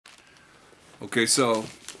Okay, so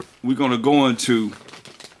we're going to go into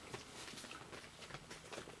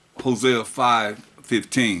Hosea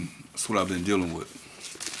 5:15. That's what I've been dealing with.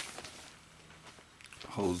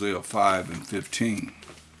 Hosea 5:15.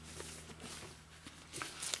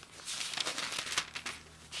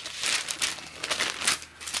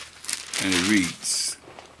 And it reads,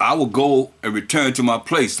 I will go and return to my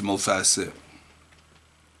place, the Most High said,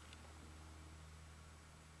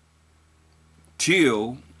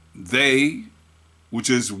 till they, which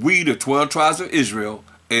is we, the 12 tribes of Israel,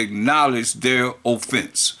 acknowledge their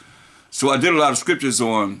offense. So I did a lot of scriptures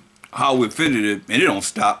on how we offended it, and it don't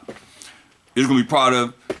stop. It's going to be part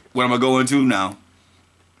of what I'm going to go into now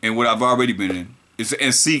and what I've already been in. It's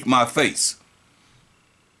and seek my face.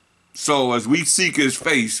 So as we seek his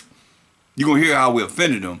face, you're going to hear how we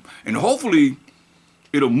offended him. And hopefully,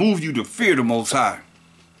 it'll move you to fear the Most High.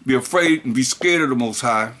 Be afraid and be scared of the Most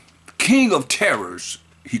High. King of terrors,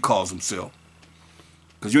 he calls himself.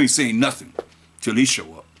 Because you ain't saying nothing till he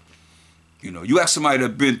show up. You know, you ask somebody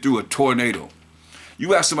that's been through a tornado.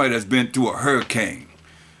 You ask somebody that's been through a hurricane.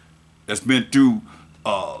 That's been through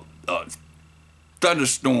a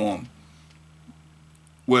thunderstorm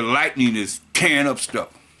where lightning is tearing up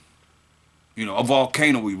stuff. You know, a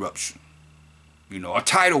volcano eruption. You know, a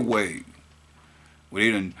tidal wave.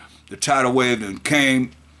 Where the tidal wave then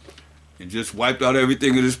came and just wiped out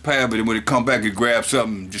everything in its path, but then when it come back, it grabbed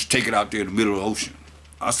something and just take it out there in the middle of the ocean.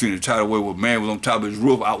 I seen a tidal wave where a man was on top of his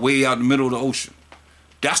roof, way out in the middle of the ocean.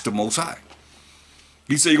 That's the Most High.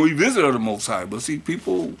 He said you're going to be visited of the Most High, but see,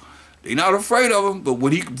 people, they not afraid of him, but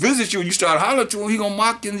when he visits you and you start hollering to him, he going to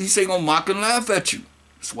mock you, and he say going to mock and laugh at you.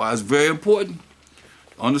 That's why it's very important.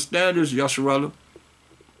 Understand this, Yasharallah.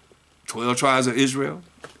 12 tribes of Israel,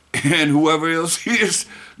 and whoever else hears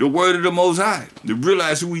the word of the Most High, to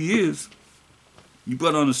realize who he is, you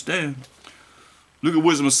better understand. Look at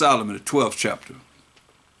Wisdom of Solomon, the 12th chapter.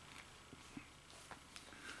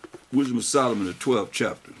 Wisdom of Solomon, the 12th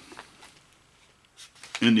chapter.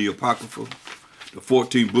 In the Apocrypha, the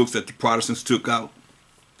 14 books that the Protestants took out.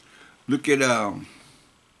 Look at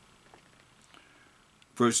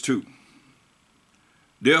verse 2.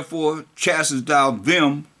 Therefore, chastise thou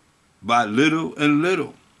them by little and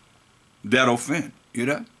little that offend. Hear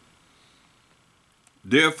that?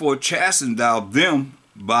 Therefore chasten thou them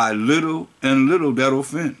by little and little that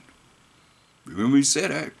offend. Remember he said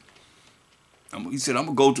that. He said,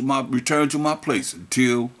 I'm going to return to my place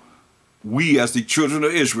until we as the children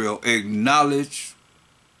of Israel acknowledge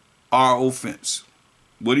our offense.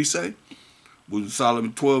 What'd he say? Was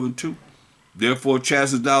Solomon 12:2. Therefore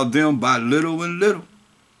chasten thou them by little and little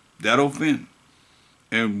that offend,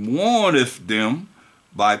 and warneth them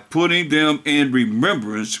by putting them in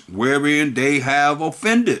remembrance wherein they have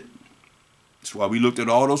offended. That's why we looked at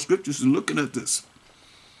all those scriptures and looking at this.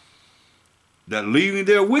 That leaving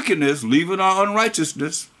their wickedness, leaving our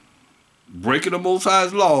unrighteousness, breaking the Most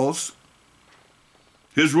High's laws,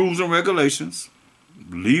 his rules and regulations,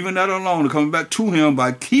 leaving that alone and coming back to him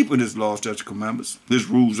by keeping his laws, statutes, commandments, his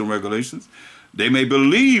rules and regulations, they may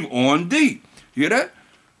believe on thee. You hear that?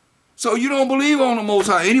 So you don't believe on the Most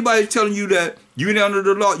High. Anybody telling you that you ain't under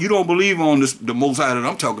the law, you don't believe on the Most High that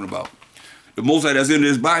I'm talking about. The Most High that's in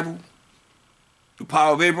this Bible. The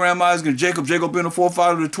power of Abraham, Isaac, and Jacob. Jacob being the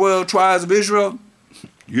forefather of the 12 tribes of Israel.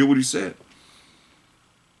 You hear what he said?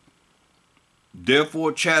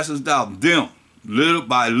 Therefore chastise thou them little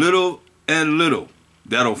by little and little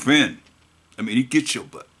that offend. I mean, he gets your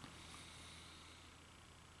butt.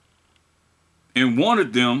 And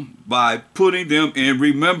warned them by putting them in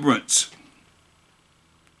remembrance,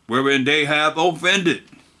 wherein they have offended,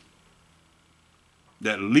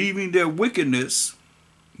 that leaving their wickedness,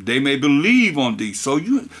 they may believe on thee. So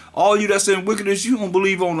you, all you that's in wickedness, you don't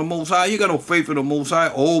believe on the Most High. You got no faith in the Most High,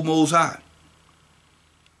 old Most High.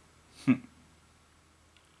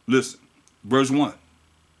 Listen, verse 1.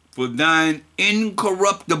 For thine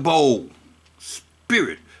incorruptible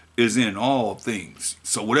spirit is in all things.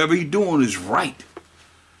 So whatever he's doing is right.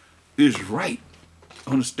 Is right.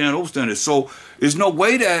 Understand it. So there's no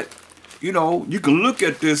way that, you know, you can look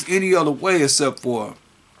at this any other way except for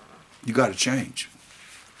you got to change.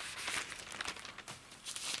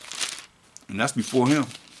 And that's before him.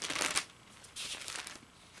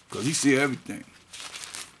 Because he see everything.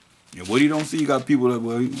 And what he don't see, you got people that,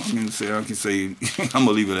 well, I can say, I'm going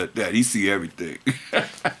to leave it at that. He see everything.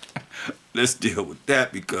 Let's deal with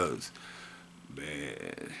that because,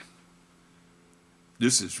 man,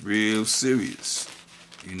 this is real serious,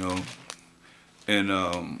 you know.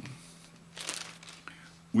 And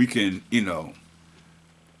we can, you know,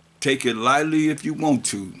 take it lightly if you want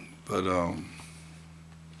to, but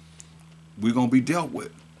we're going to be dealt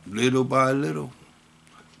with. little by little.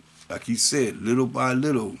 Like he said, little by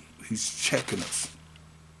little, he's checking us.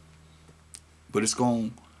 But it's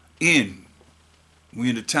going to end.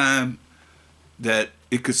 We're in the time that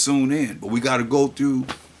it could soon end. But we got to go through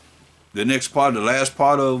the next part, the last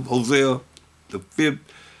part of Hosea, the 5th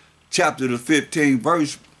chapter, the 15th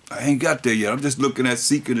verse. I ain't got there yet. I'm just looking at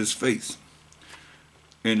seeking his face.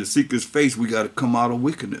 And to seek his face, we got to come out of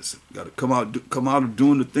wickedness. We got to come out of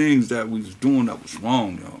doing the things that we was doing that was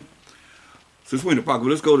wrong, y'all. Since we're in the pocket,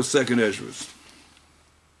 let's go to 2nd Ezra,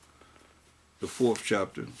 the 4th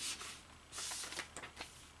chapter,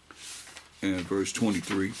 and verse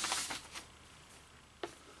 23.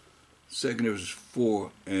 2nd Ezra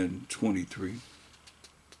 4 and 23.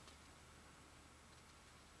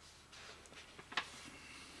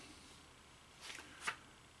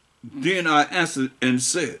 Then I answered and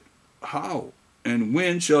said, how and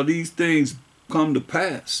when shall these things come to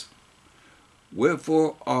pass?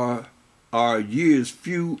 Wherefore are our years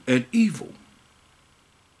few and evil?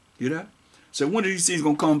 Hear that? So when are these things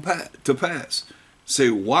going to come to pass?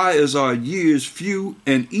 Say, why is our years few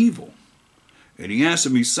and evil? And he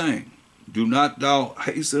answered me, saying, do not thou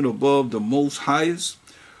hasten above the most highest,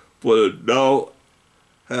 for thou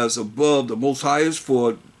hast above the most highest,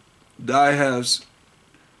 for thy has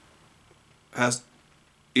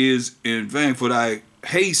is in vain. For thy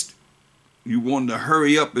haste, you want to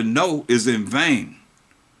hurry up and know, is in vain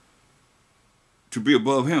to be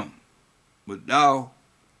above him. But thou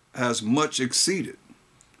hast much exceeded.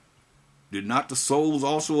 Did not the souls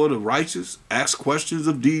also of the righteous ask questions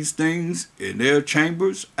of these things in their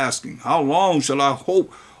chambers, asking, how long shall I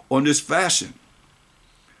hope on this fashion?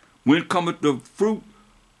 When cometh the fruit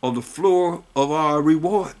of the floor of our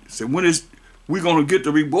reward? So when is we going to get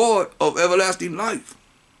the reward of everlasting life?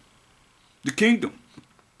 The kingdom.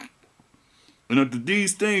 And unto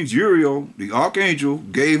these things Uriel, the archangel,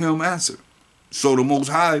 gave him answer. So the Most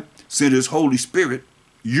High sent his Holy Spirit,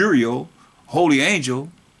 Uriel, holy angel,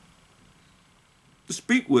 to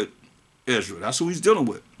speak with Ezra. That's who he's dealing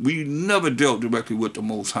with. We never dealt directly with the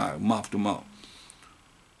Most High, mouth to mouth.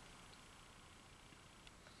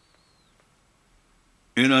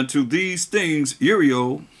 And unto these things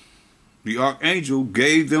Uriel, the archangel,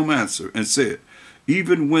 gave them answer and said,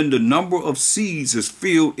 even when the number of seeds is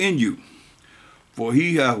filled in you, for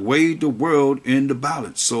he hath weighed the world in the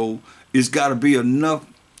balance. So it's got to be enough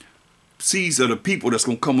seeds of the people that's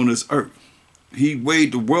going to come on this earth. He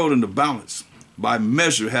weighed the world in the balance. By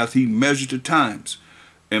measure hath he measured the times,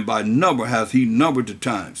 and by number hath he numbered the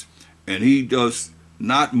times. And he does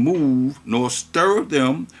not move nor stir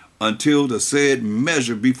them until the said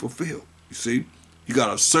measure be fulfilled. You see, he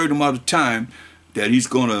got a certain amount of time that he's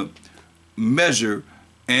going to measure,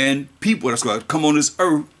 and people that's going to come on this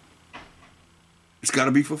earth, it's got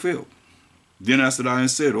to be fulfilled. Then answered I and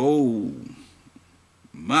said, oh,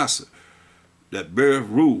 Massa, that beareth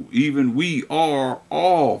rule, even we are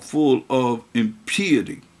all full of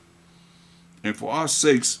impiety. And for our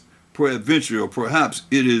sakes, peradventure, or perhaps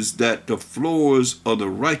it is that the floors of the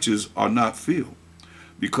righteous are not filled,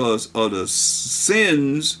 because of the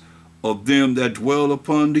sins of them that dwell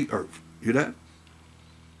upon the earth. Hear that?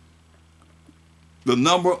 The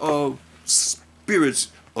number of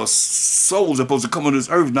spirits or souls that are supposed to come on this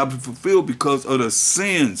earth not be fulfilled because of the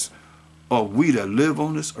sins of we that live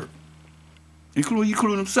on this earth,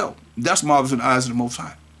 including himself. That's marvelous in the eyes of the Most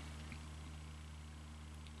High.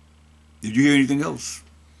 Did you hear anything else?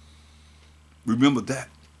 Remember that.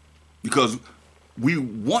 Because we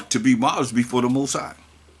want to be marvelous before the Most High.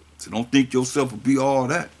 So don't think yourself will be all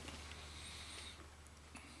that.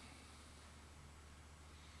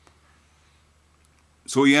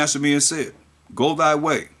 So he answered me and said, go thy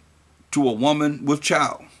way to a woman with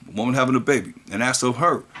child, a woman having a baby, and ask of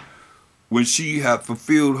her, when she hath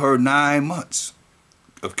fulfilled her 9 months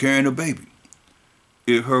of carrying a baby,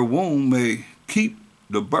 if her womb may keep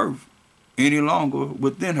the birth any longer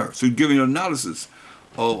within her. So he's giving an analysis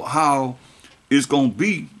of how it's going to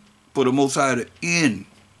be for the Most High to end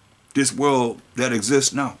this world that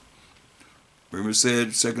exists now. Remember it said,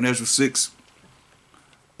 2nd Ezra 6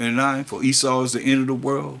 and 9, for Esau is the end of the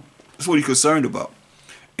world. That's what he's concerned about.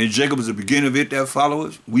 And Jacob is the beginning of it that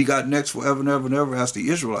follows. We got next forever and ever and ever as the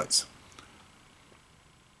Israelites.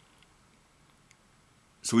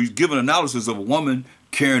 So he's giving analysis of a woman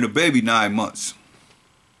carrying a baby 9 months.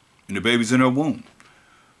 And the baby's in her womb.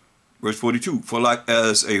 Verse 42, for like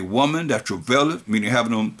as a woman that travaileth, meaning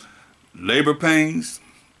having them labor pains,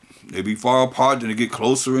 they be far apart, then they get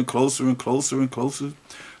closer and closer and closer and closer,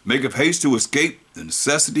 maketh haste to escape the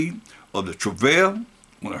necessity of the travail.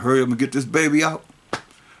 Want to hurry up and get this baby out.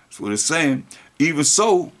 That's what it's saying. Even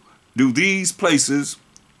so do these places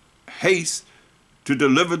haste to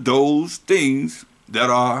deliver those things that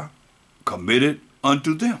are committed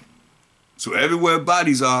unto them. So everywhere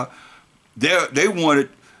bodies are, they wanted,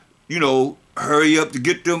 hurry up to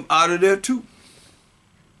get them out of there too.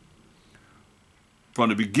 From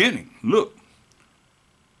the beginning, look,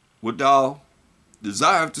 what thou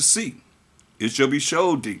desirest to see, it shall be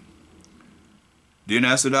showed thee. Then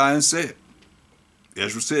answered I and said,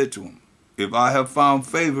 Ezra said to him, if I have found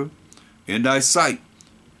favor in thy sight,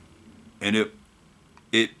 and if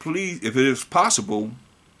it is possible,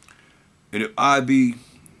 and if I be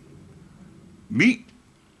meet,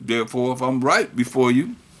 therefore, if I'm right before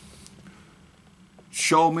you,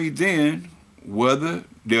 show me then whether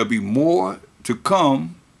there be more to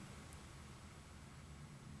come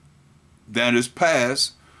than is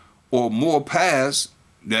past, or more past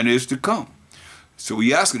than is to come. So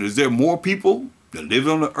he asking, is there more people that lived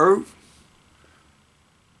on the earth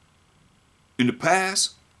in the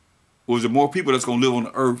past, or is there more people that's going to live on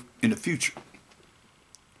the earth in the future?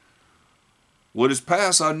 What is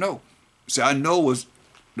past, I know. See, I know was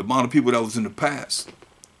the amount of people that was in the past.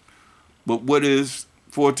 But what is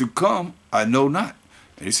for to come, I know not.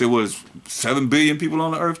 And he said, what is 7 billion people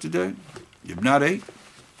on the earth today? If not 8.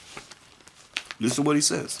 Listen to what he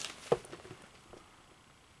says.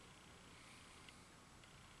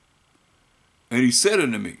 And he said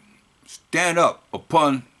unto me, stand up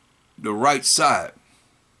upon the right side,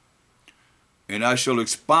 and I shall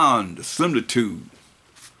expound the similitude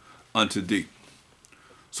unto thee.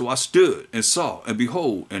 So I stood and saw, and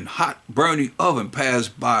behold, an hot burning oven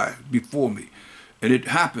passed by before me. And it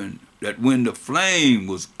happened that when the flame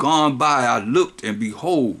was gone by, I looked, and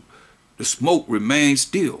behold, the smoke remained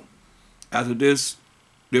still. After this,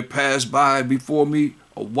 there passed by before me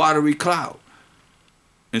a watery cloud,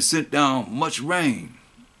 and sent down much rain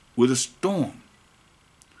with a storm.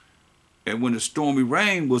 And when the stormy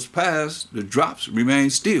rain was past, the drops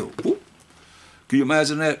remained still. Ooh. Can you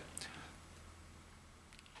imagine that?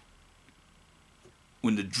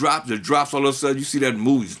 When the drops all of a sudden, you see that in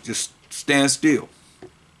movies, just stand still.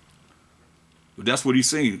 But that's what he's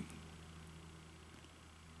saying.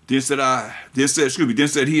 Then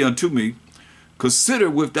said he unto me, consider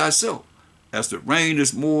with thyself, as the rain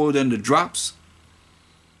is more than the drops,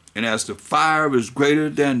 and as the fire is greater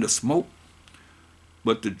than the smoke,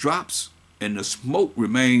 but the drops and the smoke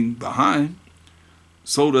remain behind,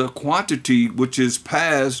 so the quantity which is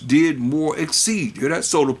past did more exceed. Hear that?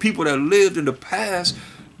 So the people that lived in the past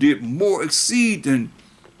did more exceed than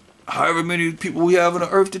however many people we have on the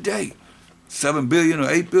earth today. 7 billion or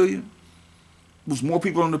 8 billion. It was more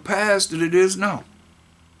people in the past than it is now.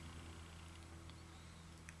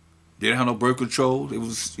 They didn't have no birth control. They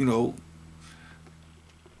was,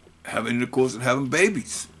 having intercourse and having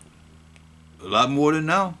babies. A lot more than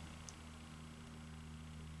now.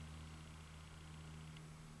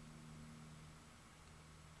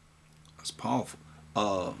 That's powerful.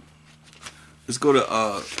 Let's go to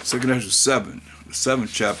 2 Ezra 7, the 7th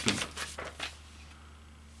chapter,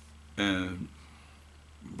 and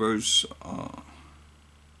verse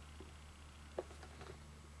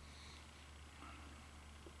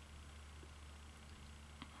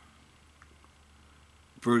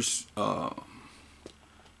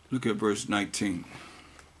look at verse 19.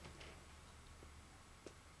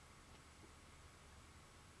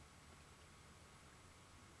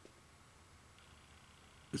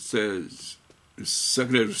 It says, it's 2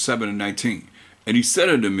 Ezra 7 and 19. And he said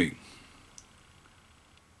unto me,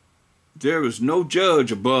 there is no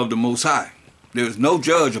judge above the Most High. There is no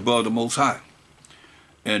judge above the Most High,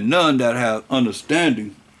 and none that have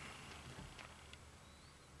understanding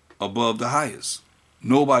above the highest.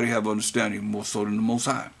 Nobody have understanding more so than the Most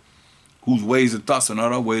High, whose ways and thoughts are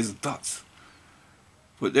not our ways and thoughts.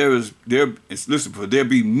 But for there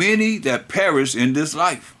be many that perish in this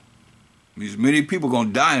life. These many people going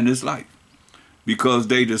to die in this life because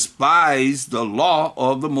they despise the law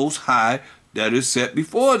of the Most High that is set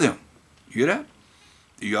before them. You hear that?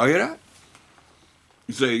 Do y'all hear that?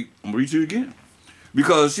 You say, I'm going to read you again.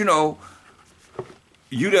 Because, you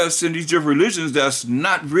that's in these different religions that's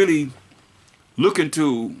not really looking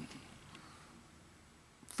to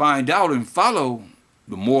find out and follow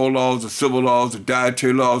the moral laws, the civil laws, the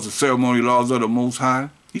dietary laws, the ceremony laws of the Most High.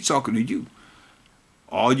 He's talking to you.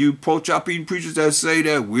 All you pro-chop eating preachers that say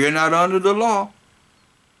that we're not under the law,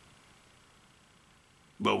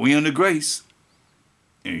 but we under grace.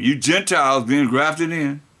 And you Gentiles being grafted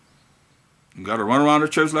in, you got to run around the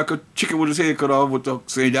church like a chicken with his head cut off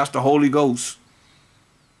saying that's the Holy Ghost.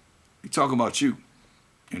 He's talking about you.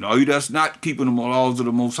 And all you that's not keeping the laws of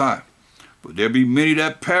the Most High. But there be many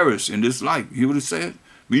that perish in this life. You hear what it said?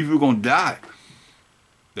 Many people are going to die.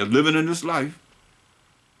 They're living in this life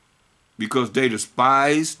because they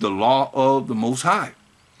despise the law of the Most High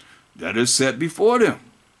that is set before them.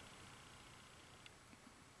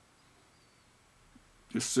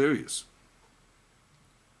 It's serious.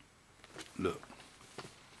 Look.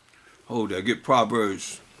 Hold that. Get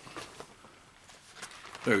Proverbs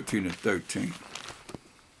 13 and 13.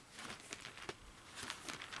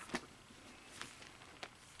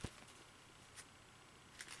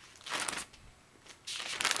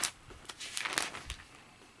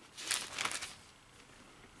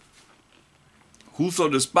 Whoso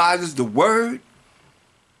despises the word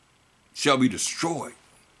shall be destroyed,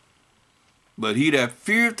 but he that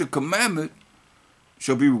feareth the commandment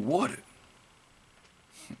shall be rewarded.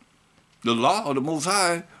 The law of the Most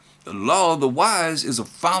High, the law of the wise, is a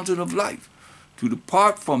fountain of life, to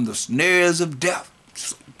depart from the snares of death.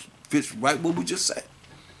 Fits right what we just said.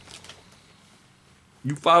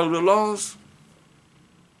 You follow the laws,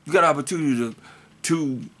 you got opportunity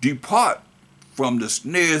to depart from the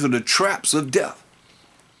snares of the traps of death.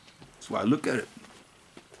 That's why I look at it.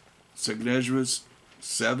 2 Ezra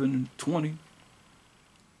 7:20.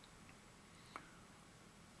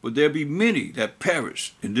 But there be many that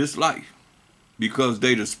perish in this life, because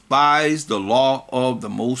they despise the law of the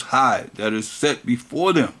Most High that is set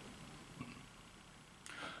before them.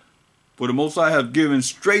 For the Most High hath given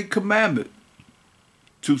straight commandment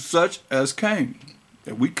to such as came.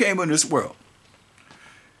 And we came in this world.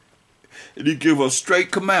 And he gave us straight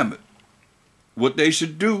commandment, what they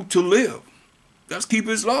should do to live. That's keep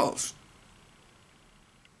his laws.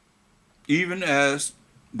 Even as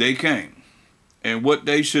they came. And what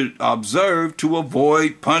they should observe to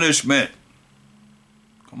avoid punishment.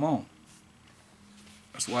 Come on.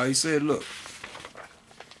 That's why he said, look,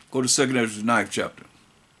 go to 2 Ezra 9th chapter.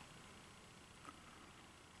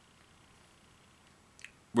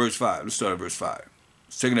 Verse 5. Let's start at verse 5.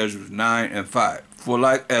 2 Ezra 9 and 5. For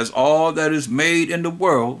like as all that is made in the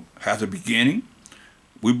world hath a beginning,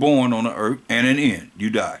 we born on the earth, and an end, you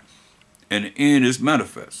die. And the end is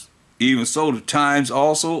manifest. Even so, the times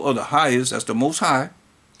also of the highest, that's the Most High,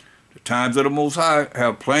 the times of the Most High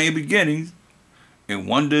have plain beginnings, and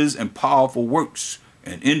wonders and powerful works,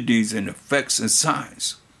 and endings and effects and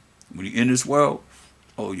signs. When you end this world,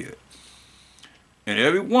 oh yeah. And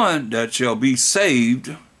everyone that shall be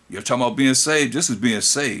saved, you're talking about being saved, this is being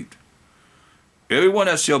saved. Everyone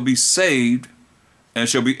that shall be saved and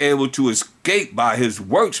shall be able to escape by his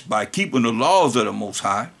works, by keeping the laws of the Most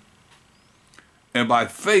High, and by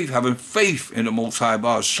faith, having faith in the Most High,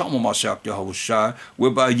 by Shama Mashak Yahushua,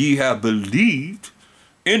 whereby ye have believed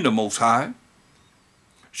in the Most High,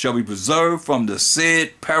 shall be preserved from the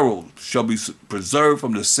said perils, shall be preserved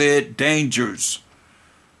from the said dangers.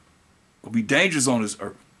 Will be dangers on this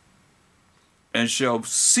earth, and shall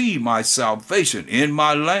see my salvation in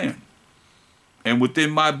my land and within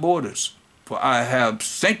my borders, for I have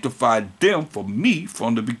sanctified them for me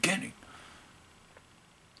from the beginning.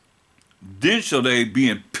 Then shall they be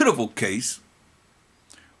in pitiful case,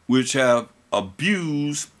 which have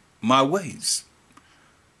abused my ways.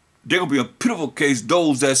 They're going to be a pitiful case,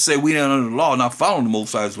 those that say we ain't under the law, not following the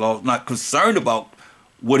Most High's laws, not concerned about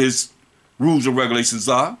what his rules and regulations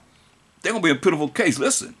are. They're going to be a pitiful case.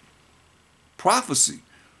 Listen, prophecy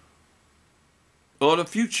of the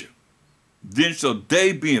future. Then shall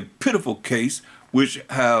they be in pitiful case, which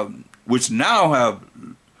now have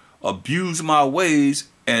abused my ways,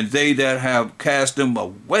 and they that have cast them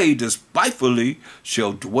away despitefully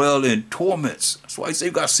shall dwell in torments. That's why I say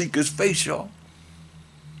you got to seek his face, y'all.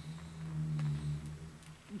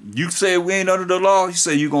 You say we ain't under the law, you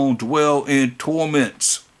say you're going to dwell in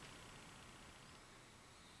torments.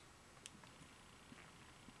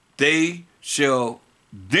 Then shall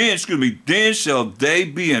they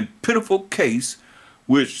be in pitiful case,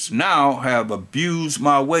 which now have abused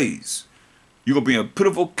my ways. You're going to be in a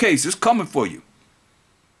pitiful case. It's coming for you.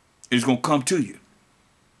 It's going to come to you.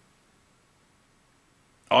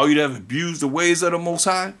 All you that have abused the ways of the Most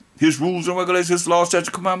High, his rules and regulations, his laws, statutes,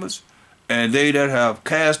 and commandments, and they that have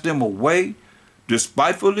cast them away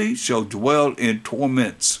despitefully shall dwell in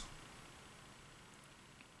torments.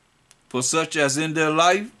 For such as in their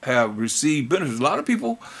life have received benefits. A lot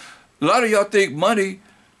of y'all think money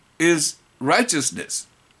is righteousness.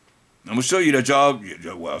 I'm going to show you that y'all,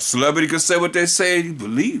 well, celebrity can say what they say, you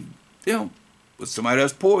believe them. But somebody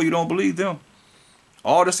that's poor, you don't believe them.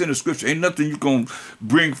 All that's in the scripture. Ain't nothing you going to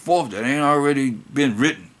bring forth that ain't already been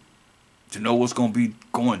written to know what's going to be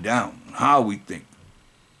going down, how we think,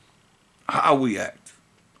 how we act,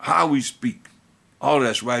 how we speak. All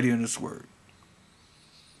that's right here in this word.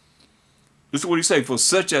 This is what he say, for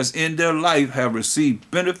such as in their life have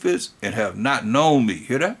received benefits and have not known me.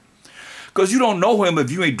 Hear that? Because you don't know him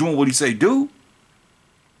if you ain't doing what he say do.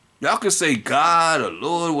 Y'all can say God or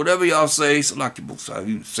Lord, whatever y'all say. So like people say,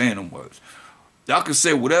 you saying them words. Y'all can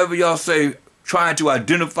say whatever y'all say, trying to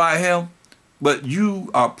identify him, but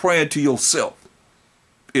you are praying to yourself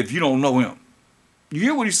if you don't know him. You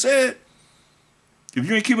hear what he said? If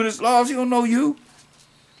you ain't keeping his laws, he don't know you.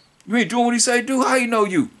 You ain't doing what he say do, how he know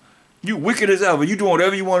you? You wicked as ever. You doing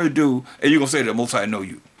whatever you want to do, and you're going to say that Most High know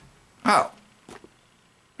you. How?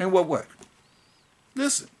 In what way?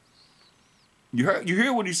 Listen. You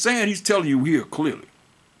hear what he's saying? He's telling you here clearly.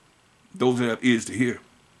 Those that have ears to hear.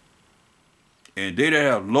 And they that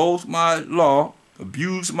have loathed my law,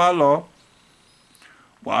 abused my law,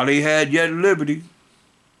 while they had yet liberty,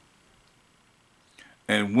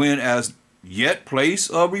 and when as yet place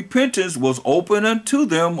of repentance was open unto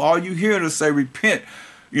them, are you hearing us say repent?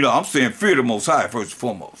 You know, I'm saying fear the Most High first and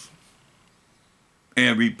foremost.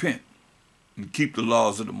 And repent. And keep the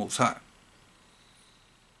laws of the Most High.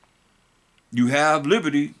 You have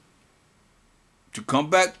liberty to come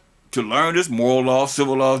back to learn this moral laws,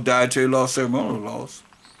 civil laws, dietary laws, ceremonial laws.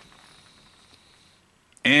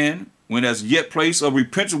 And when as yet place of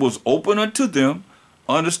repentance was open unto them,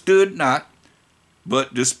 understood not,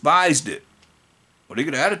 but despised it. Well, they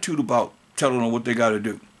get an attitude about telling them what they got to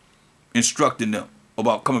do, instructing them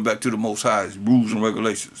about coming back to the Most High's rules and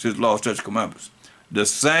regulations, his laws, statutes, commandments. The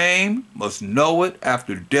same must know it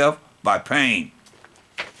after death by pain.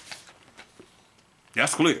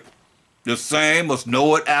 That's clear. The same must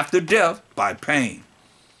know it after death by pain.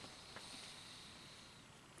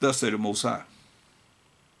 Thus say the Most High.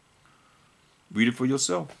 Read it for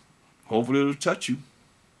yourself. Hopefully it'll touch you.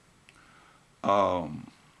 Going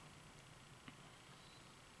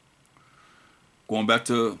back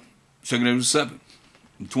to 2 Corinthians 7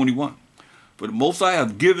 and 21. For the Most High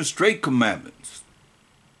have given straight commandments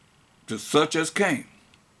to such as came,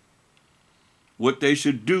 what they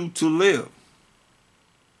should do to live,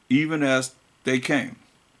 even as they came,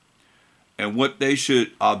 and what they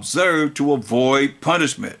should observe to avoid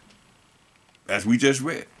punishment, as we just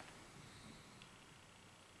read.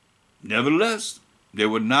 Nevertheless, they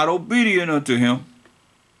were not obedient unto him,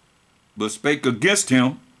 but spake against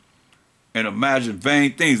him, and imagined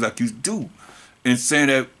vain things like you do, and saying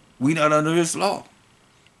that we not under his law.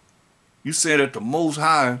 You say that the Most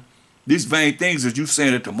High, these vain things that you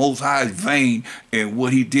saying that the Most High is vain in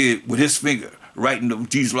what he did with his finger, writing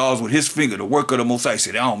these laws with his finger, the work of the Most High. He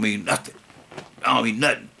said, that don't mean nothing. That don't mean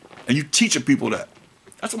nothing. And you teaching people that.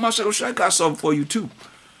 That's what my Shadow Shai got something for you too.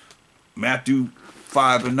 Matthew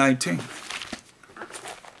 5 and 19.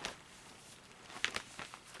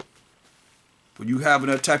 For you having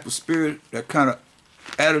that type of spirit, that kind of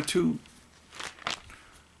attitude,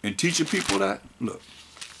 and teaching people that, look.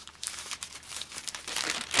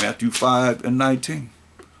 Matthew 5 and 19.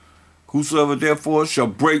 Whosoever therefore shall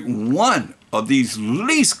break one of these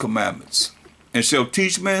least commandments, and shall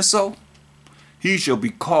teach men so, he shall be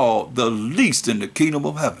called the least in the kingdom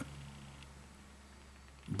of heaven.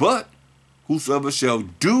 But whosoever shall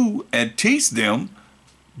do and teach them,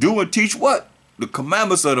 do and teach what? The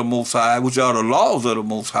commandments of the Most High, which are the laws of the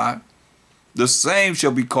Most High, the same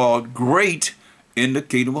shall be called great in the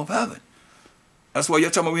kingdom of heaven. That's why you're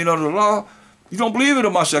talking about being under the law. You don't believe it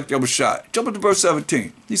in my Shadow Shai. Jump up to verse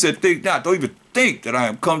 17. He said, think not, don't even think that I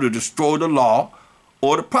am come to destroy the law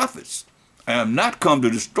or the prophets. I am not come to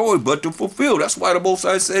destroy, but to fulfill. That's why the Most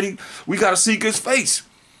High said we got to seek his face.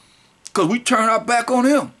 Because we turn our back on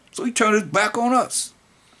him. So he turned his back on us.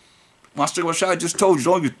 Master Shai just told you,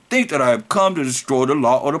 don't even think that I have come to destroy the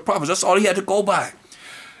law or the prophets. That's all he had to go by.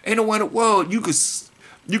 Ain't no way in the world you could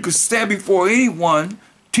stand before anyone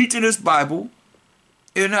teaching this Bible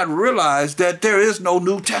and not realize that there is no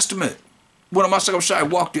New Testament. When Master Shai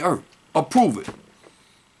walked the earth, or prove it.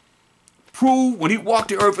 Prove when he walked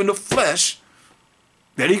the earth in the flesh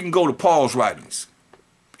that he can go to Paul's writings.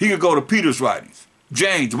 He can go to Peter's writings,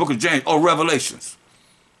 James, the book of James, or Revelations.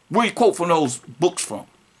 Where he quote from those books from?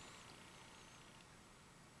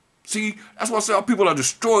 See, that's why I say our people are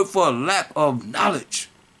destroyed for a lack of knowledge.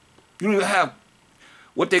 You don't even have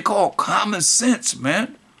what they call common sense,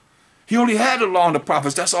 man. He only had the law and the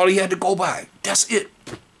prophets. That's all he had to go by. That's it.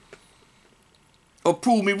 Or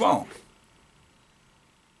prove me wrong.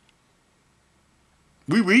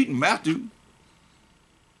 We read in Matthew.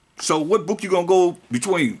 So what book you going to go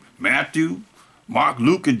between Matthew, Mark,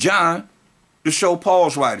 Luke, and John to show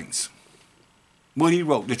Paul's writings? What he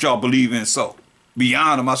wrote that y'all believe in so.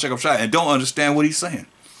 Beyond the Mashiach Shai and don't understand what he's saying.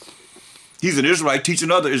 He's an Israelite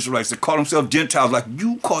teaching other Israelites that call themselves Gentiles like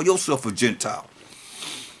you call yourself a Gentile.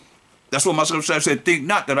 That's what my scripture said, think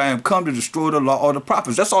not that I am come to destroy the law or the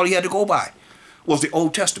prophets. That's all he had to go by, was the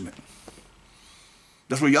Old Testament.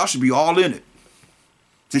 That's where y'all should be all in it.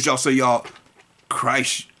 Since y'all say y'all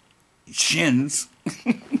Christ shins.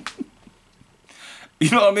 You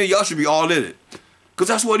know what I mean? Y'all should be all in it. Because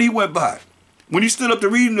that's what he went by. When he stood up to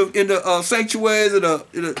read in the sanctuaries and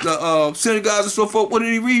the synagogues and so forth, what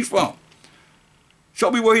did he read from?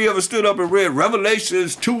 Show me where he ever stood up and read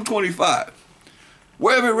Revelations 2:25.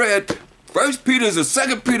 Wherever he read 1 Peter's or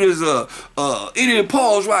 2 Peter's any of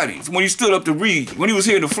Paul's writings when he stood up to read, when he was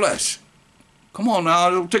here in the flesh. Come on now,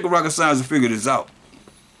 don't take a rocket science to figure this out.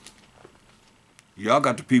 Y'all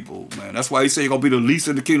got the people, man. That's why he said you're going to be the least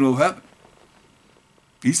in the kingdom of heaven.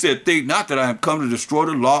 He said, think not that I am come to destroy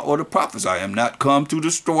the law or the prophets. I am not come to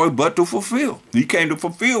destroy, but to fulfill. He came to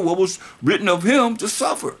fulfill what was written of him to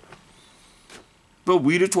suffer. But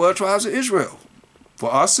we, the 12 tribes of Israel,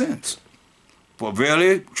 for our sins. For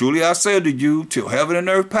verily, truly I say unto you, till heaven and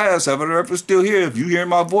earth pass, heaven and earth is still here. If you hear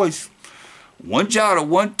my voice, one jot or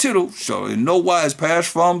one tittle shall in no wise pass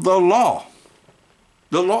from the law.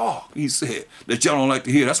 The law, he said, that y'all don't like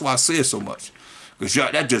to hear. That's why I say it so much. Because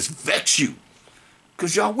y'all, that just vex you.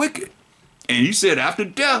 Because y'all wicked. And he said, after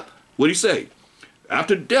death, what did he say?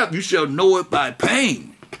 After death, you shall know it by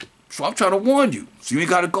pain. So I'm trying to warn you. So you ain't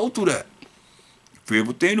got to go through that.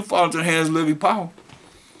 Fearful thing to fall into the hands of living power.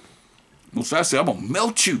 Most I said, I'm going to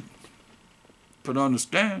melt you. But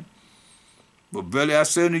understand. But verily I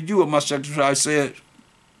say unto you, what my secretary said,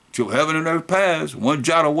 till heaven and earth pass, one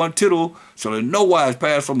jot or one tittle shall in no wise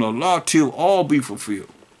pass from the law till all be fulfilled.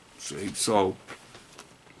 See, so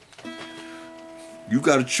you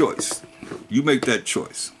got a choice. You make that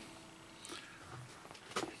choice.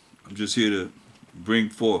 I'm just here to bring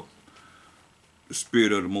forth the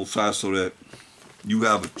Spirit of the Most High so that you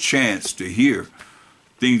have a chance to hear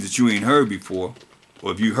things that you ain't heard before.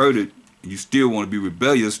 Or if you heard it and you still want to be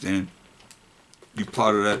rebellious, then you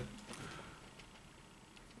part of that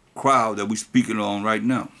crowd that we're speaking on right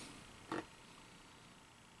now.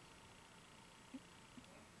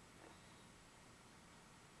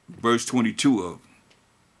 Verse 22 of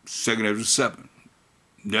 2 Ezra 7.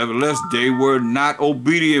 Nevertheless, they were not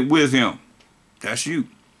obedient with him. That's you.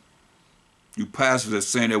 You pastors that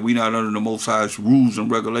saying that we not under the Most High's rules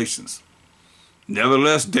and regulations.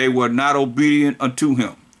 Nevertheless, they were not obedient unto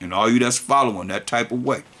him. And all you that's following that type of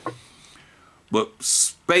way. But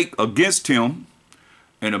spake against him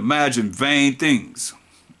and imagined vain things.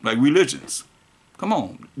 Like religions. Come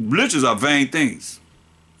on. Religions are vain things.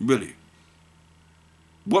 Really.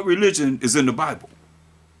 What religion is in the Bible?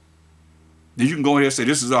 Then you can go in here and say,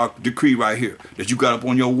 this is our decree right here that you got up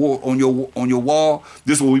on your wall, on your wall.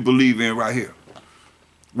 This is what we believe in right here.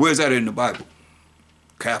 Where's that in the Bible?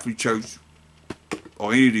 Catholic Church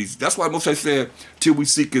or any of these. That's why Moses said, till we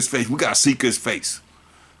seek his face. We got to seek his face.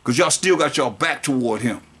 Because y'all still got y'all back toward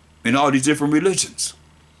him in all these different religions.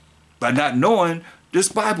 By not knowing this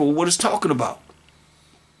Bible, what it's talking about.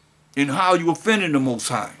 And how you offending the Most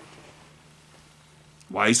High.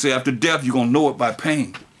 Why he say after death, you're going to know it by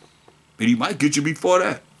pain. And he might get you before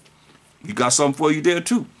that. He got something for you there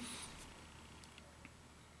too.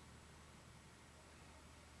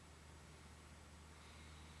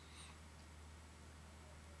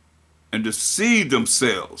 And deceive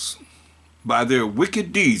themselves by their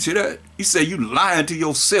wicked deeds. Hear that? He said you lying to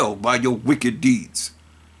yourself by your wicked deeds.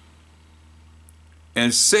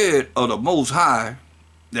 And said of the Most High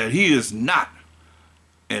that he is not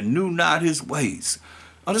and knew not his ways.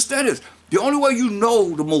 Understand this. The only way you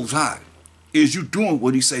know the Most High is you doing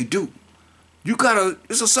what he say do. You gotta,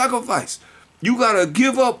 it's a sacrifice. You gotta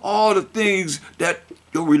give up all the things that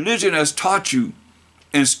your religion has taught you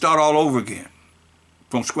and start all over again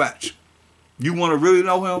from scratch. You want to really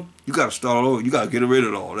know him? You gotta start all over. You gotta get rid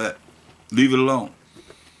of all that. Leave it alone.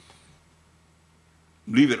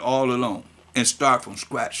 Leave it all alone and start from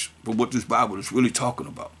scratch for what this Bible is really talking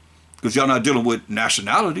about. Because y'all not dealing with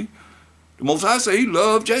nationality. The Most High say he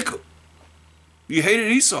loved Jacob. He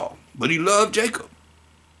hated Esau, but he loved Jacob.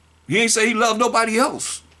 He ain't say he loved nobody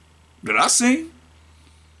else that I seen.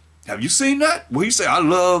 Have you seen that? Well, he say, I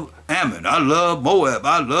love Ammon, I love Moab,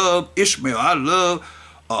 I love Ishmael, I love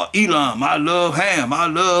Elam, I love Ham, I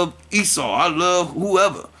love Esau, I love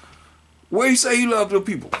whoever. Where he say he loved the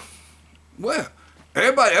people? Where?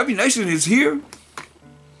 Everybody, every nation is here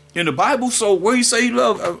in the Bible, so where he say he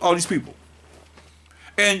loved all these people?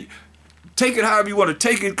 And take it however you want to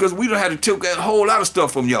take it, because we done had to take a whole lot of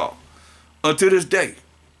stuff from y'all until this day.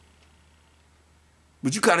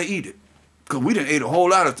 But you gotta eat it, because we done ate a whole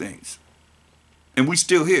lot of things. And we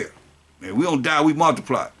still here. And we don't die, we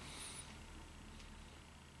multiply.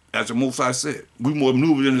 As the Most High said, we more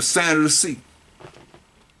maneuvered in the sand of the sea.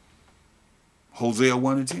 Hosea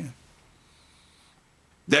 1 and 10.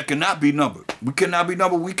 That cannot be numbered. We cannot be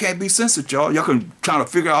numbered. We can't be censored, y'all. Y'all can try to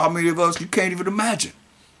figure out how many of us you can't even imagine.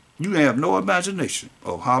 You have no imagination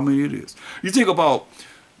of how many it is. You think about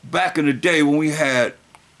back in the day when we had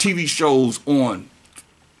TV shows on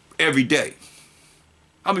every day.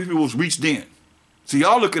 How many people was reached in? See,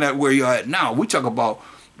 y'all looking at where you're at now. We talk about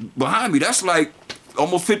behind me. That's like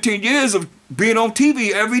almost 15 years of being on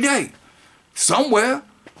TV every day. Somewhere,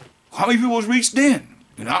 how many people was reached in?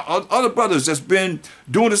 And our other brothers that's been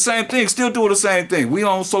doing the same thing, still doing the same thing. We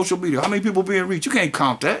on social media. How many people being reached? You can't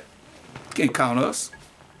count that. You can't count us.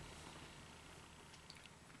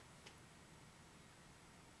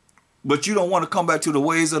 But you don't want to come back to the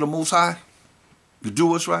ways of the Most High to do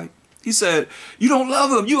what's right. He said, you don't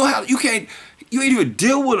love him. You ain't even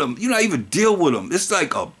deal with him. You not even deal with him. It's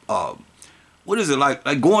like what is it, like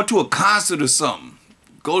going to a concert or something.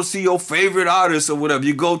 Go to see your favorite artist or whatever.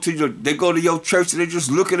 They go to your church and they're just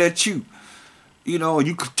looking at you. You know, and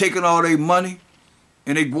you taking all their money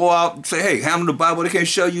and they go out and say, hey, hand them the Bible. They can't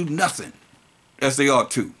show you nothing as they ought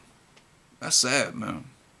to. That's sad, man.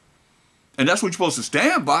 And that's what you're supposed to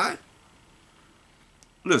stand by.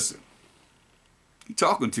 Listen, he's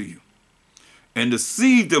talking to you. And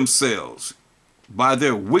deceive themselves by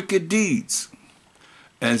their wicked deeds,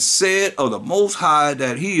 and said of the Most High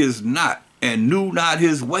that he is not, and knew not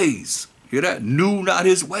his ways. Hear that? Knew not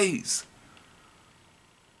his ways.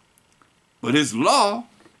 But his law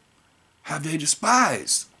have they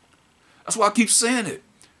despised. That's why I keep saying it.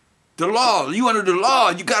 The law, you under the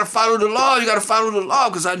law, you got to follow the law. You got to follow the law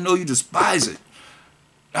because I know you despise it.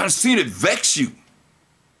 I've seen it vex you.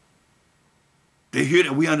 They hear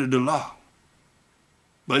that we under the law.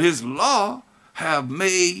 But his law have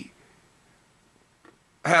they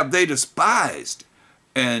despised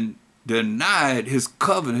and denied his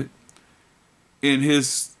covenant in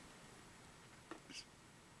his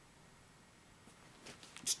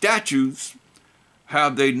statutes.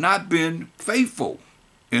 Have they not been faithful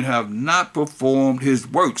and have not performed his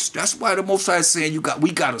works? That's why the Most High is saying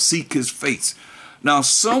we got to seek his face. Now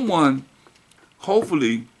someone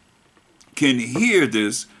hopefully can hear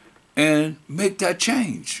this and make that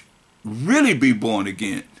change. Really be born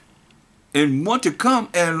again. And want to come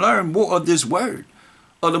and learn more of this word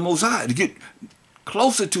of the Most High. To get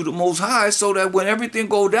closer to the Most High so that when everything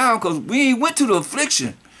go down, because we ain't went to the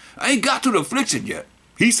affliction. I ain't got to the affliction yet.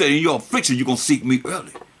 He said in your affliction you're going to seek me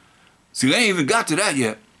early. See, I ain't even got to that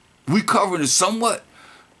yet. We covering it somewhat,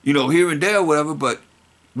 you know, here and there or whatever, but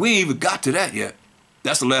we ain't even got to that yet.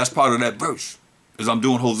 That's the last part of that verse, as I'm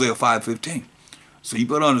doing Hosea 5:15. So you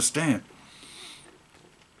better understand.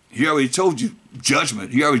 He already told you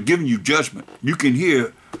judgment. He already given you judgment. You can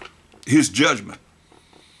hear his judgment.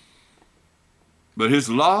 But his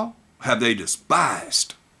law have they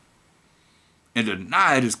despised and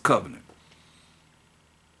denied his covenant.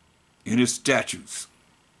 In his statutes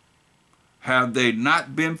have they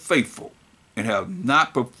not been faithful and have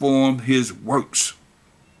not performed his works.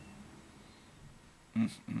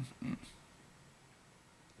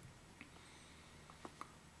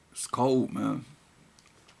 It's cold, man.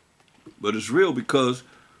 But it's real because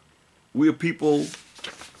we're people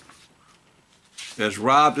that's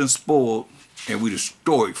robbed and spoiled and we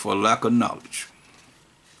destroyed for lack of knowledge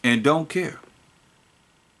and don't care.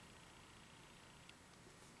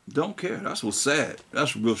 Don't care. That's what's sad.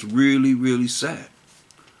 That's what's really, really sad.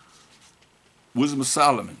 Wisdom of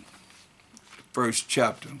Solomon, first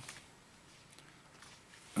chapter.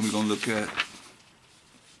 And we're going to look at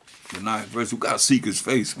the 9th verse. We got to seek his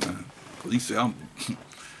face, man. Because he said, I'm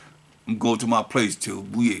going to my place till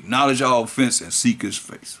we acknowledge our offense and seek his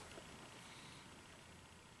face.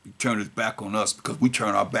 He turned his back on us because we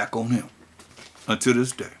turn our back on him until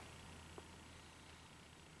this day.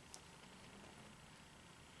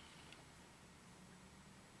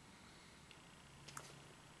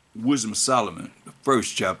 Wisdom of Solomon, the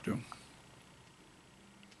first chapter,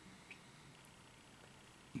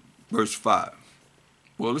 verse 5.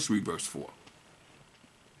 Well, let's read verse 4.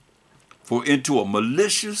 For into a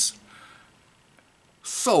malicious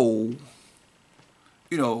soul,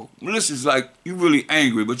 you know, malicious is like you're really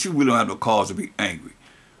angry, but you really don't have no cause to be angry.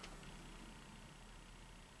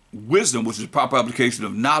 Wisdom, which is the proper application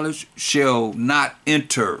of knowledge, shall not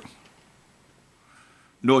enter,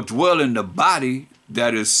 nor dwell in the body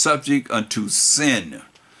that is subject unto sin.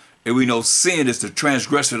 And we know sin is the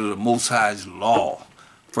transgression of the Most High's law.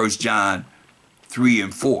 1 John 3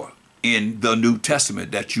 and 4 in the New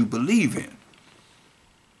Testament that you believe in,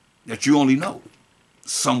 that you only know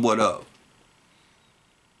somewhat of.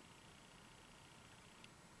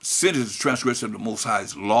 Sin is the transgression of the Most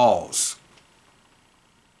High's laws.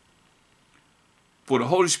 For the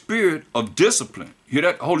Holy Spirit of discipline, hear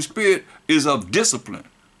that? The Holy Spirit is of discipline,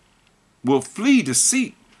 will flee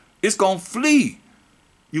deceit. It's going to flee.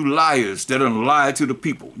 You liars that done lied to the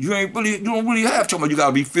people. You don't really have talking about you got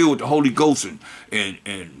to be filled with the Holy Ghost and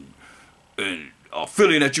a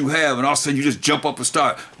feeling that you have, and all of a sudden you just jump up and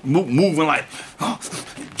start moving like,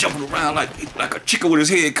 jumping around like a chicken with his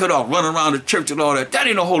head cut off, running around the church and all that. That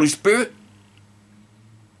ain't no Holy Spirit.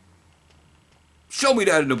 Show me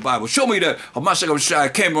that in the Bible. Show me that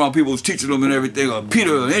Hamashiach came around people was teaching them and everything, or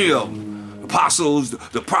Peter or any of them, apostles,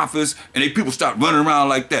 the prophets, and they people start running around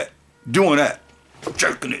like that, doing that,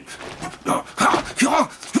 jerking it.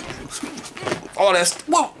 All that,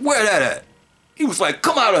 where that at? He was like,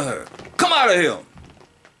 come out of her. Come out of him.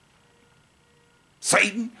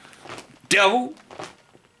 Satan, devil.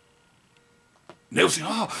 And they were saying,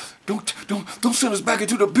 oh, don't send us back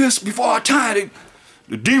into the abyss before our time.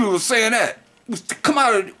 The demon was saying that. Come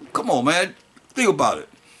out of it. Come on, man. Think about it.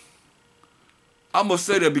 I must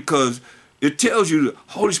say that because it tells you the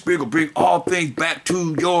Holy Spirit will bring all things back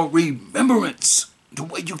to your remembrance. The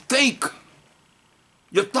way you think.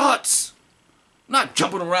 Your thoughts. Not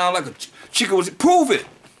jumping around like a chicken. Prove it.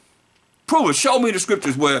 Prove it. Show me the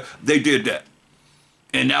scriptures where they did that.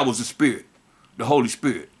 And that was the Spirit. The Holy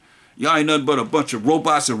Spirit. Y'all ain't nothing but a bunch of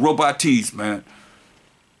robots and robotees, man.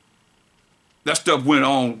 That stuff went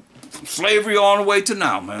on from slavery all the way to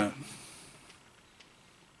now, man.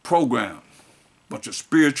 Program. Bunch of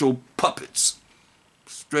spiritual puppets.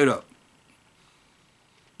 Straight up.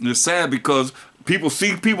 And it's sad because people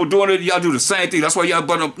see people doing it, y'all do the same thing. That's why y'all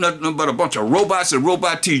nothing but a bunch of robots and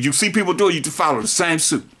robotees. You see people doing it, you to follow the same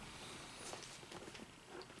suit.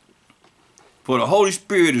 For the Holy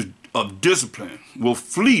Spirit of discipline will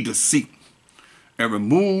flee deceit and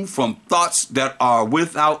remove from thoughts that are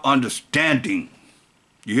without understanding.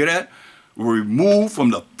 You hear that? Will remove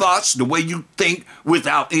from the thoughts the way you think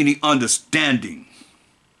without any understanding,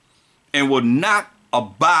 and will not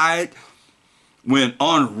abide when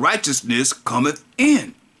unrighteousness cometh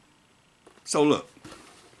in. So look,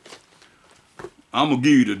 I'm going to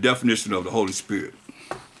give you the definition of the Holy Spirit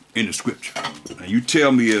in the scripture. And you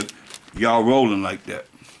tell me if y'all rolling like that.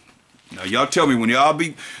 Now y'all tell me when y'all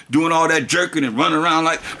be doing all that jerking and running around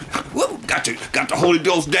like, whoa, got the Holy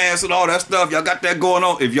Ghost dance and all that stuff. Y'all got that going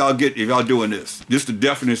on. If y'all doing this, this is the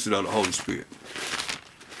definition of the Holy Spirit.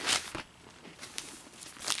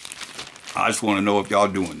 I just want to know if y'all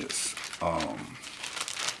doing this.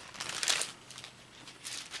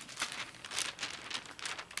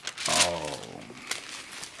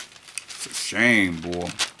 It's a shame, boy,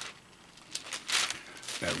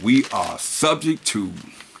 that we are subject to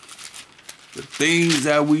the things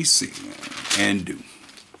that we see and do.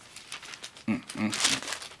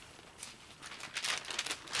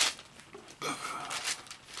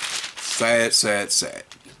 Sad, sad, sad.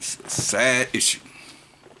 Sad issue.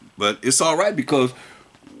 But it's all right because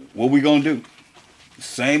what we gonna do?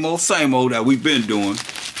 Same old that we've been doing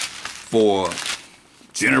for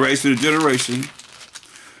generation to generation.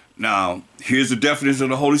 Now, here's the definition of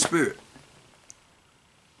the Holy Spirit.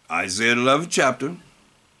 Isaiah 11th chapter.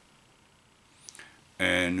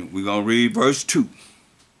 And we're going to read verse 2.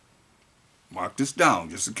 Mark this down,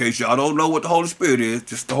 just in case y'all don't know what the Holy Spirit is,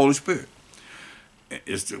 just the Holy Spirit.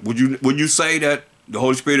 Would you say that the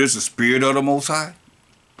Holy Spirit is the Spirit of the Most High?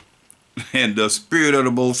 And the Spirit of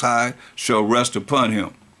the Most High shall rest upon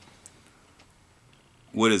him.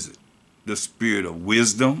 What is it? The Spirit of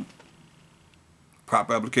wisdom,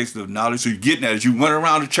 proper application of knowledge. So you're getting that as you run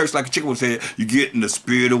around the church like a chicken was head, you're getting the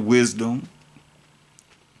Spirit of wisdom,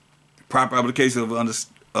 proper application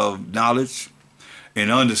of knowledge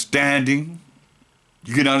and understanding.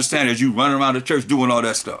 You can understand as you run around the church doing all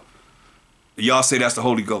that stuff. And y'all say that's the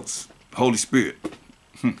Holy Ghost, Holy Spirit.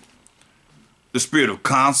 The Spirit of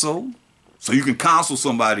counsel. So you can counsel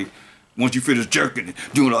somebody once you finish jerking and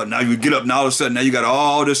doing all. Now you get up and all of a sudden now you got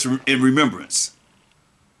all this in remembrance.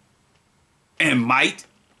 And might.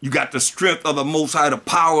 You got the strength of the Most High, the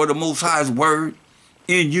power of the Most High's word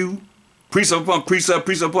in you. Precept upon precept,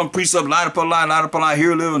 precept upon precept, line upon line,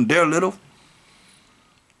 here a little and there a little.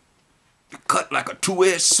 Cut like a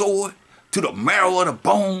two-edged sword to the marrow of the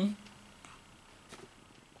bone.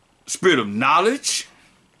 Spirit of knowledge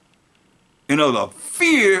and of the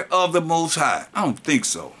fear of the Most High. I don't think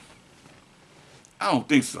so. I don't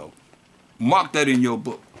think so. Mark that in your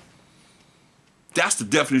book. That's the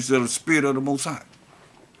definition of the Spirit of the Most High. I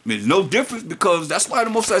mean, there's no difference because that's why the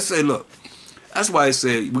Most High said, look, that's why he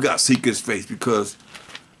said we got to seek his face because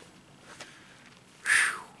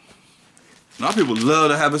A lot of people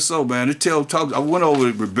love to have it so, man. They talk. I went over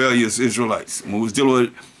with rebellious Israelites when we was dealing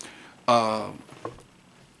with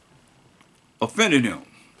offending him.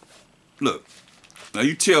 Look, now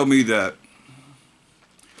you tell me that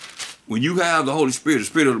when you have the Holy Spirit, the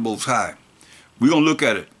Spirit of the Most High, we're going to look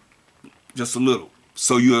at it just a little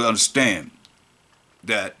so you'll understand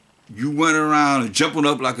that you went around and jumping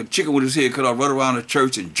up like a chicken with his head cut off, running around the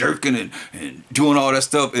church and jerking and doing all that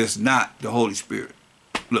stuff. It's not the Holy Spirit.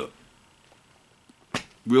 Look,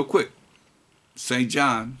 real quick, St.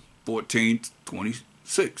 John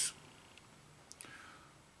 14:26.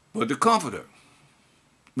 But the Comforter,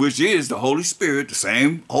 which is the Holy Spirit, the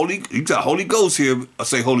same Holy, you got Holy Ghost here. I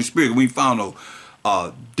say Holy Spirit. We found no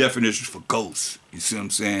definitions for ghosts. You see what I'm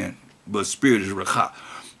saying? But Spirit is Rakha.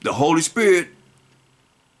 The Holy Spirit,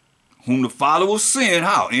 whom the Father will send,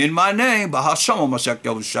 how? In my name, by Hashem, Mashiach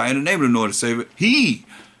Yahushua, in the name of the Lord and Savior, He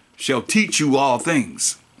shall teach you all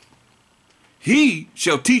things. He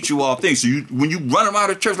shall teach you all things. So when you run around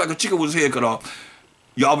the church like a chicken with his head cut off,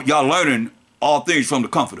 y'all learning all things from the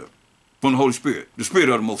Comforter, from the Holy Spirit, the Spirit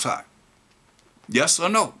of the Most High. Yes or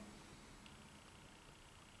no?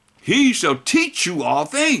 He shall teach you all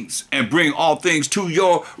things and bring all things to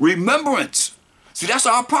your remembrance. See, that's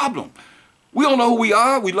our problem. We don't know who we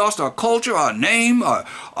are. We lost our culture, our name,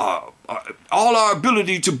 all our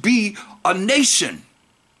ability to be a nation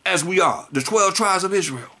as we are, the 12 tribes of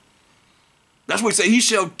Israel. That's what he said. He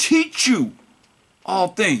shall teach you all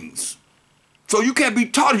things. So you can't be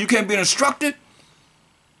taught, you can't be instructed,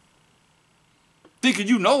 thinking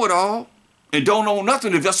you know it all and don't know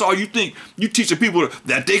nothing. If that's all you think, you teaching people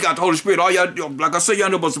that they got the Holy Spirit. All y'all, like I say, y'all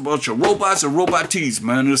know about a bunch of robots and robotees,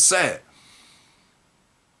 man. It's sad.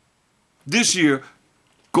 This year,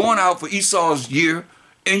 going out for Esau's year,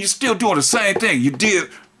 and you're still doing the same thing you did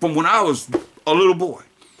from when I was a little boy,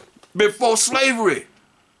 before slavery.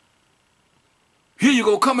 Here you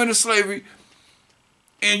go, come into slavery,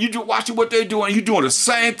 and you just watching what they're doing, you're doing the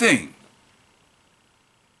same thing.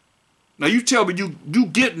 Now you tell me you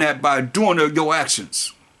getting that by doing your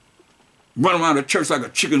actions. Running around the church like a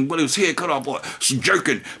chicken with his head cut off, or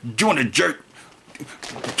jerking, doing a jerk,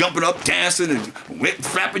 jumping up, dancing, and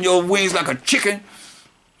flapping your wings like a chicken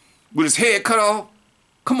with his head cut off.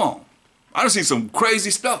 Come on. I done seen some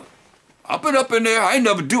crazy stuff. I've been up in there. I ain't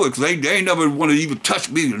never do it because they ain't never want to even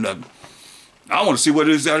touch me or nothing. I want to see what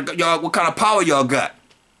it is y'all, what kind of power y'all got.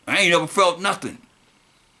 I ain't never felt nothing.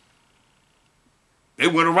 They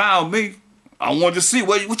went around me. I wanted to see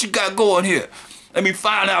what you got going here. Let me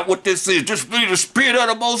find out what this is. Just really the Spirit of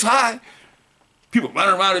the Most High. People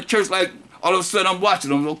running around the church like all of a sudden I'm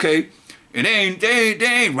watching them, okay? And they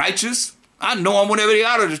ain't righteous. I know them whenever they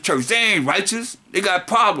out of the church. They ain't righteous. They got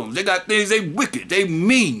problems. They got things. They wicked. They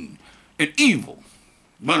mean and evil.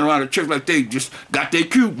 Running around the church like they just got their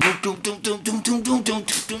cue. And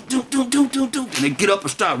they get up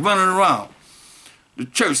and start running around the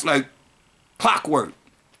church like clockwork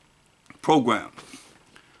program.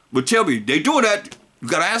 But tell me, they do that, you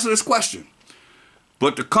got to answer this question.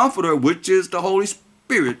 But the Comforter, which is the Holy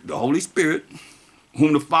Spirit,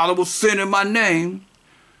 whom the Father will send in my name,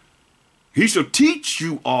 He shall teach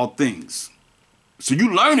you all things. So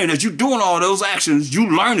you learning, as you doing all those actions,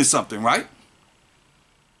 you learning something, right?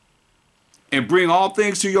 And bring all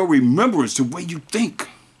things to your remembrance, to where you think.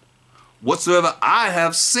 Whatsoever I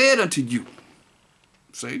have said unto you.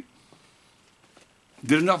 See?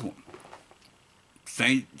 Did another one.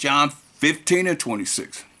 St. John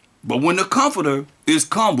 15:26. But when the Comforter is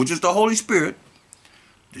come, which is the Holy Spirit,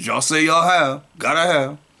 did y'all say y'all have? Gotta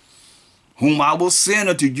have. Whom I will send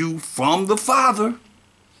unto you from the Father,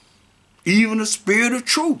 even the Spirit of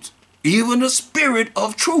truth. Even the Spirit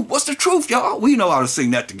of truth. What's the truth, y'all? We know how to sing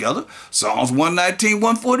that together. Psalms 119,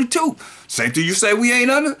 142. Same thing you say we ain't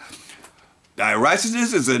under. Thy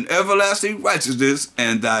righteousness is an everlasting righteousness,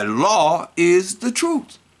 and thy law is the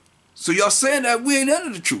truth. So y'all saying that we ain't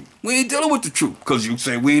under the truth. We ain't dealing with the truth, because you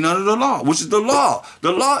say we ain't under the law, which is the law.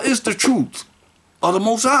 The law is the truth of the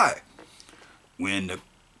Most High.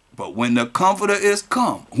 But when the Comforter is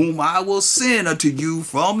come, whom I will send unto you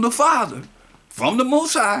from the Father, from the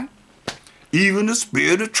Most High, even the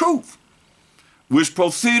Spirit of truth, which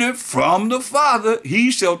proceeded from the Father,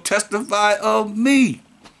 He shall testify of me.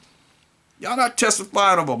 Y'all not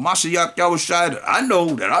testifying of a Mashiach Yahushua that I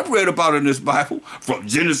know, that I've read about in this Bible, from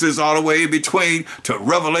Genesis all the way in between to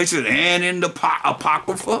Revelation and in the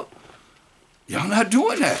Apocrypha. Y'all not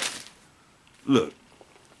doing that. Look,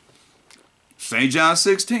 St. John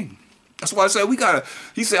 16. That's why I said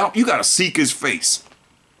he said, you gotta seek His face.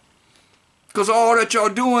 Because all that y'all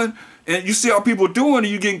doing, and you see how people doing, and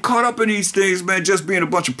you getting caught up in these things, man, just being a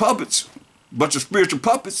bunch of puppets, a bunch of spiritual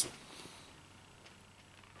puppets.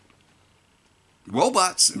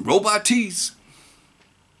 robots and robotees.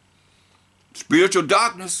 Spiritual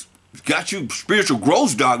darkness got you spiritual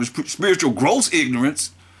gross darkness, spiritual gross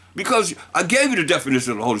ignorance, because I gave you the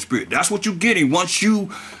definition of the Holy Spirit. That's what you're getting once you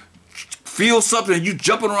feel something and you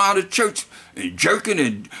jumping around the church and jerking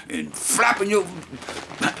and flapping your,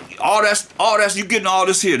 all that's you getting all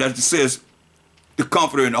this here that says the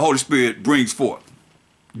Comforter and the Holy Spirit brings forth,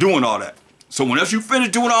 doing all that. So whenever you finish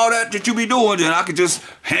doing all that you be doing, then I can just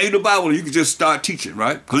hand you the Bible and you can just start teaching,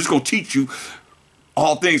 right? Because it's going to teach you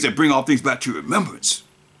all things that bring all things back to your remembrance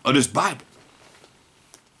of this Bible.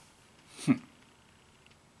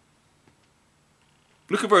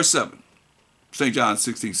 Look at verse 7. St. John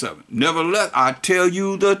 16:7. Nevertheless, I tell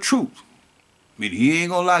you the truth. I mean, he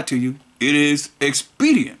ain't going to lie to you. It is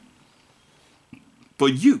expedient for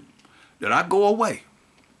you that I go away.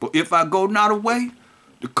 But if I go not away,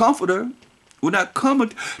 the Comforter will not come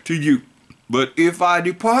to you. But if I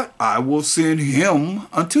depart, I will send him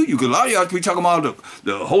unto you. Because a lot of y'all be talking about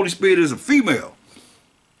the Holy Spirit is a female,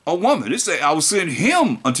 a woman. They say, I will send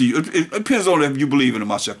him unto you. It depends on if you believe in the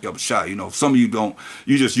Mashiach Yahushua. You know, some of you don't.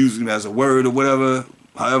 You just use him as a word or whatever,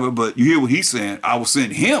 however. But you hear what he's saying. I will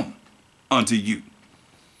send him unto you.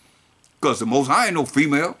 Because the Most High ain't no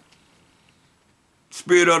female.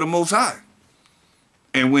 Spirit of the Most High.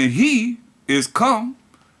 And when he is come,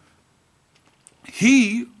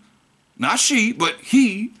 he, not she, but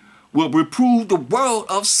he will reprove the world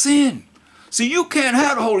of sin. See, you can't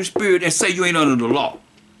have the Holy Spirit and say you ain't under the law.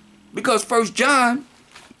 Because 1 John,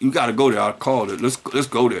 you got to go there. I called it. Let's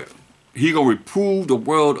go there. He going to reprove the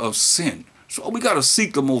world of sin. So we got to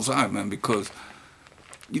seek the Most High, man, because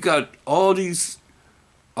you got all these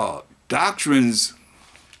doctrines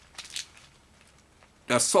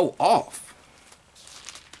that's so off.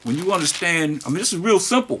 When you understand, I mean, this is real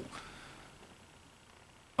simple.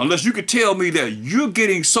 Unless you could tell me that you're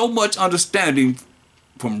getting so much understanding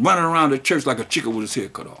from running around the church like a chicken with his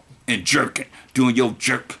head cut off and jerking, doing your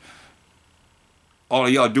jerk. All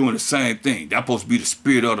of y'all doing the same thing. That's supposed to be the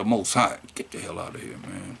Spirit of the Most High. Get the hell out of here,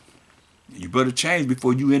 man. You better change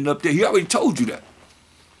before you end up there. He already told you that.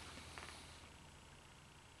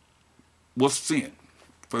 What's sin?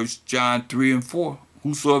 1 John 3:4.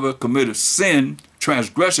 Whosoever committeth sin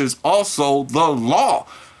transgresses also the law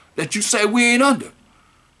that you say we ain't under.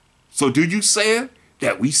 So do you say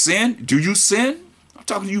that we sin? Do you sin? I'm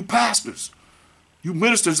talking to you pastors, you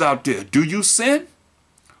ministers out there. Do you sin?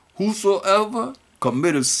 Whosoever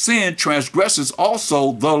committeth sin transgresses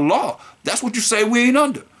also the law. That's what you say we ain't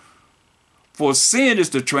under. For sin is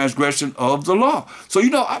the transgression of the law. So, you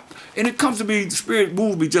know, and it comes to me, the Spirit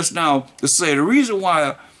moved me just now to say the reason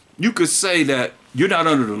why you could say that you're not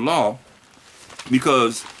under the law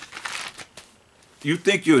because you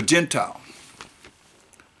think you're a Gentile.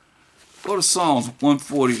 Go to Psalms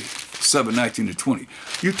 147, 19 to 20.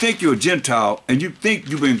 You think you're a Gentile and you think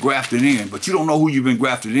you've been grafted in, but you don't know who you've been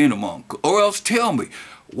grafted in among. Or else tell me,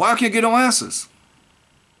 why can't I get no answers?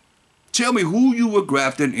 Tell me who you were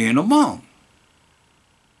grafted in among.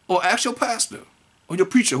 Or ask your pastor or your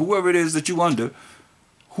preacher, whoever it is that you under,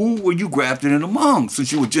 who were you grafted in among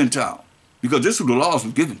since you were Gentile? Because this is who the laws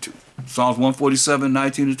were given to. Psalms 147,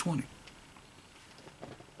 19 to 20.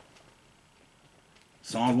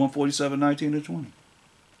 Psalms 147, 19 to 20.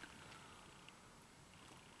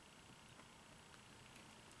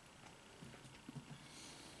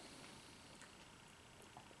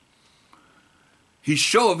 He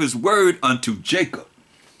showeth his word unto Jacob.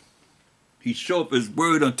 He showeth his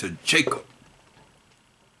word unto Jacob.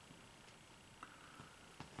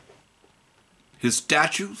 His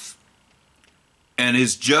statutes and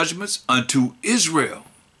his judgments unto Israel,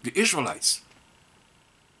 the Israelites.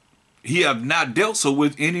 He have not dealt so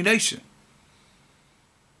with any nation.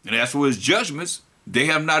 And as for his judgments, they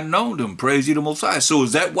have not known them. Praise ye the Most High. So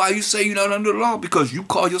is that why you say you're not under the law? Because you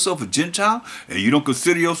call yourself a Gentile and you don't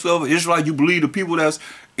consider yourself an Israelite? You believe the people that's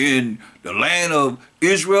in the land of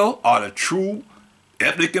Israel are the true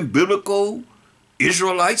ethnic and biblical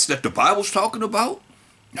Israelites that the Bible's talking about?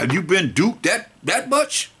 Have you been duped that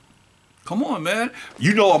much? Come on, man.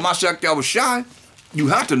 You know Mashiach Yahushua. You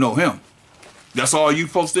have to know him. That's all you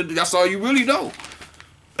supposed to. That's all you really know.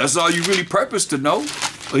 That's all you really purpose to know.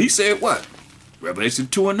 But he said what? Revelation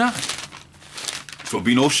 2 and 9. So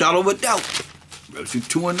be no shadow of a doubt. Revelation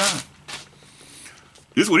 2 and 9.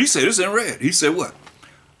 This is what he said. This is in red. He said what?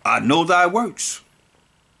 I know thy works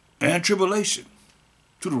and tribulation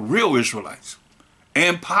to the real Israelites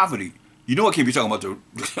and poverty. You know I can't be talking about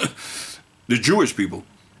the Jewish people.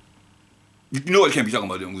 You know I can't be talking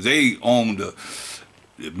about them because they own the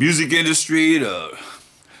music industry, the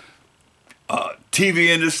TV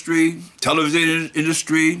industry, television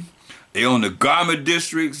industry, They own the garment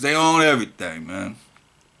districts. They own everything, man.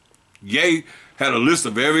 Ye had a list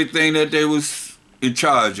of everything that they was in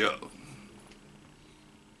charge of.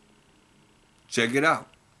 Check it out.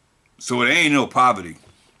 So it ain't no poverty.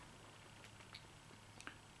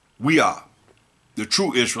 We are the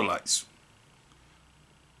true Israelites.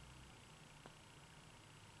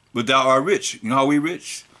 But thou art rich. You know how we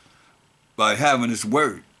rich? By having this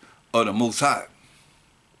word of the Most High.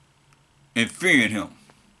 And fearing him.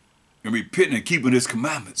 And repenting and keeping his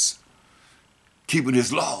commandments. Keeping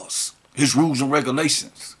his laws. His rules and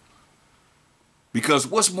regulations. Because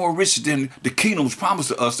what's more rich than the kingdom's promised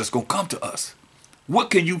to us that's going to come to us? What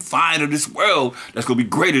can you find in this world that's going to be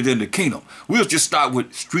greater than the kingdom? We'll just start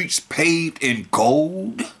with streets paved in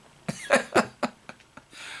gold.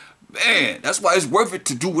 Man, that's why it's worth it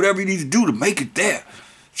to do whatever you need to do to make it there.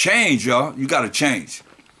 Change, y'all. You got to change.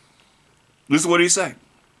 Listen to what he say.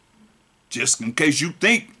 Just in case you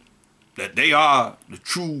think that they are the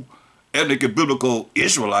true ethnic and biblical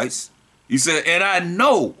Israelites, he said, and I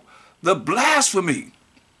know the blasphemy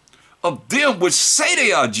of them which say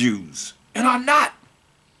they are Jews and are not.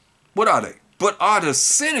 What are they? But are the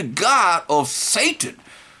synagogue of Satan.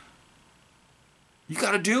 You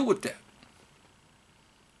got to deal with that.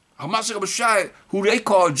 Hamashiach, who they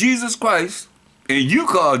call Jesus Christ, and you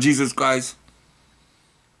call Jesus Christ,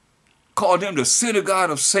 call them the synagogue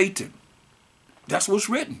of Satan. That's what's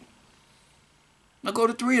written. Now go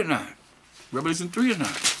to 3 and 9. Revelation 3 and 9.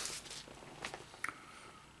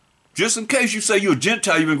 Just in case you say you're a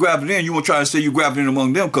Gentile, you've been grafted in, you won't try to say you're grafted in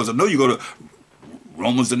among them, because I know you go to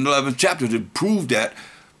Romans the 11th chapter to prove that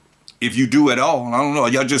if you do at all. I don't know,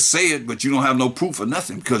 y'all just say it, but you don't have no proof or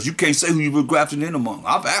nothing, because you can't say who you've been grafted in among.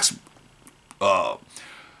 I've asked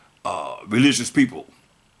religious people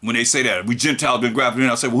when they say that, we Gentiles been grafted in,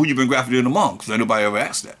 I say, well, who you been grafted in among? Because nobody ever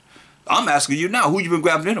asked that. I'm asking you now, who you been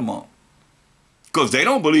grafted in among? Because they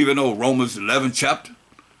don't believe in no Romans 11th chapter.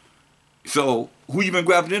 So who you been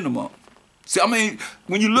grafted in among? See, I mean,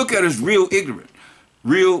 when you look at it, it's real ignorant,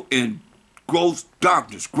 real in gross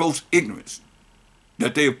darkness, gross ignorance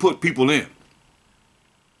that they have put people in.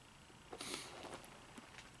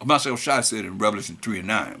 Hamashiach said in Revelation 3 and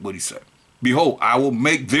 9, what he said? Behold, I will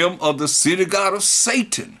make them of the synagogue of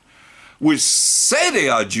Satan, which say they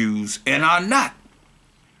are Jews and are not,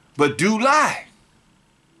 but do lie.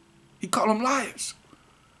 He called them liars.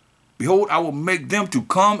 Behold, I will make them to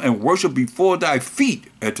come and worship before thy feet,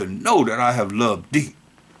 and to know that I have loved thee.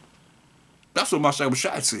 That's what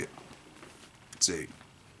Hamashiach said. See.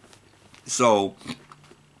 So,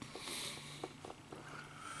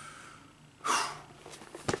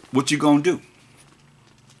 what you gonna do?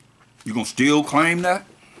 You gonna still claim that?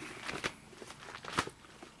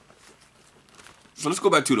 So let's go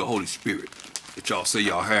back to the Holy Spirit that y'all say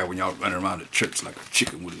y'all have when y'all running around the church like a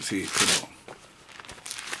chicken with his head cut on.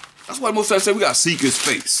 That's why most of us say we gotta seek his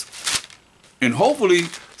face. And hopefully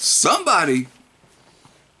somebody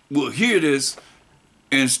will hear this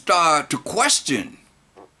and start to question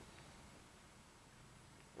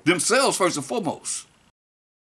themselves first and foremost.